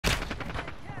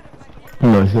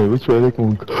No sé, which way they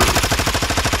going?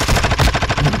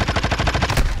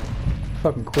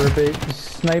 Fucking queer bait. He's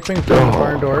sniping from the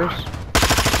barn doors.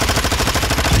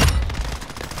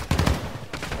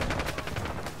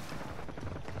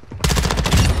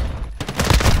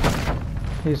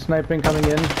 He's sniping coming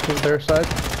in to their side.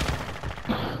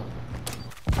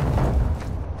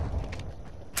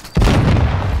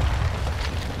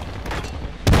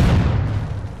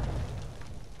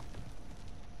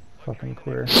 Fucking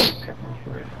queer.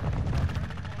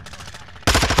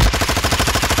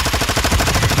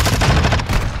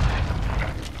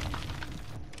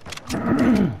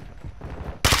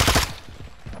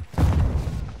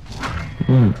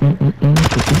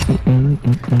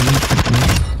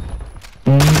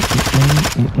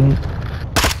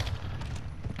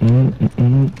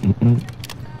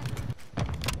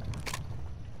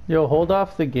 Yo, hold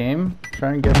off the game.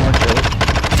 Try and get more kills.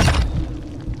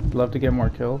 Love to get more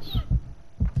kills.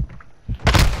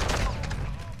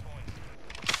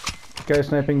 Guy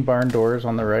sniping barn doors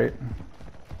on the right.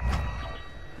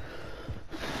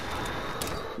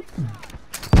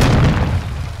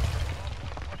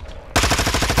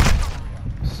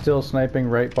 Still sniping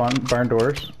right barn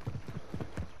doors.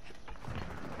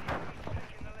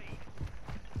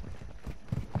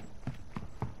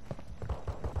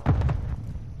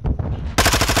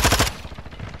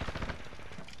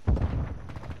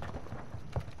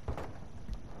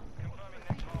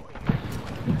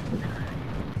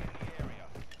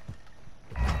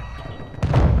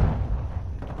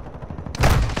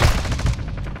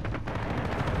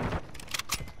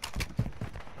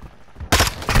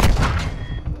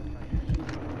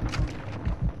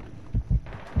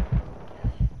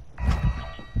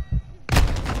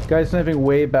 Guys sniping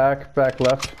way back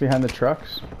left behind the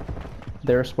trucks.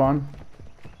 Their spawn.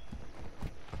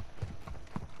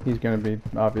 He's gonna be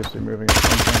obviously moving at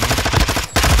some point.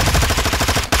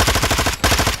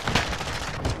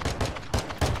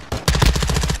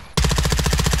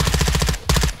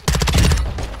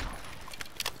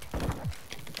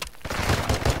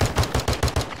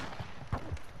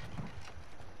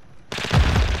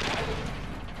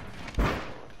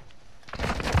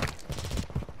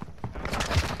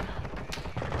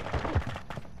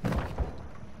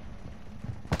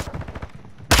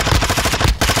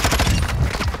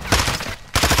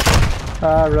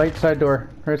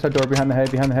 Right side door behind the hay,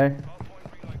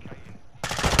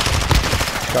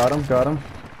 Got him.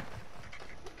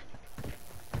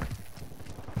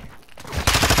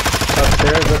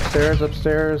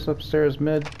 Upstairs,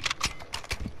 mid.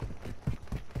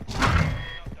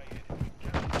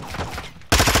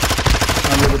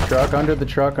 Under the truck. Under the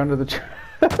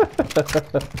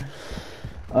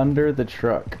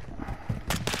truck.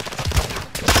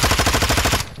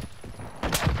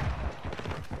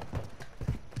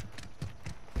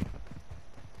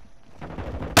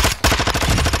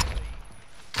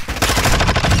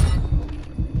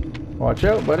 Watch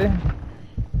out, buddy.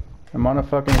 I'm on a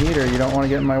fucking heater. You don't want to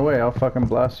get in my way. I'll fucking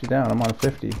blast you down. I'm on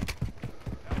 50.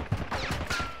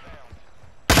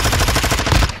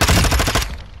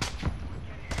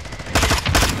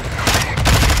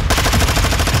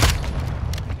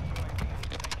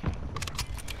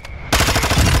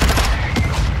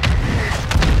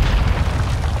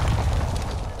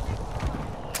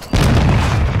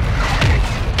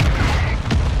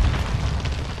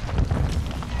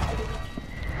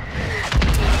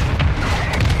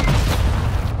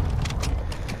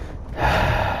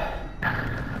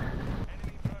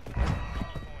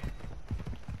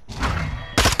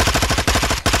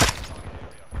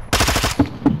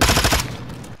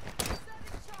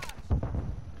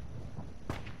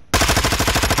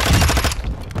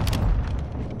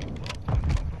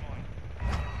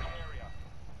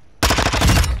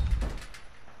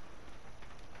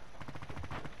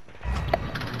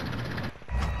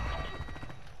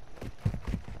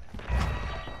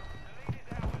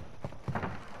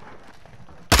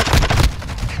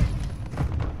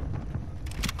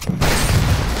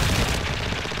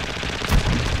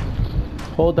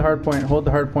 Hold the hard point. Hold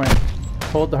the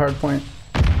hard point.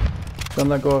 Don't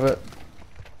let go of it.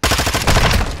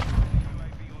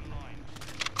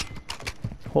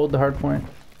 Hold the hard point.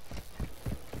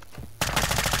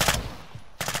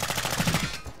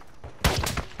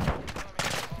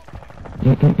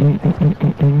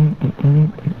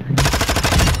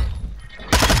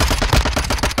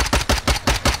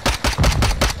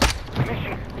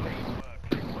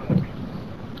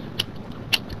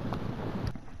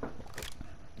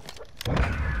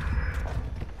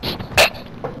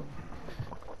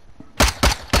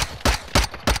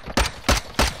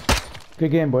 Good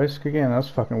game, boys. Good game. That was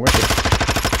fucking wicked.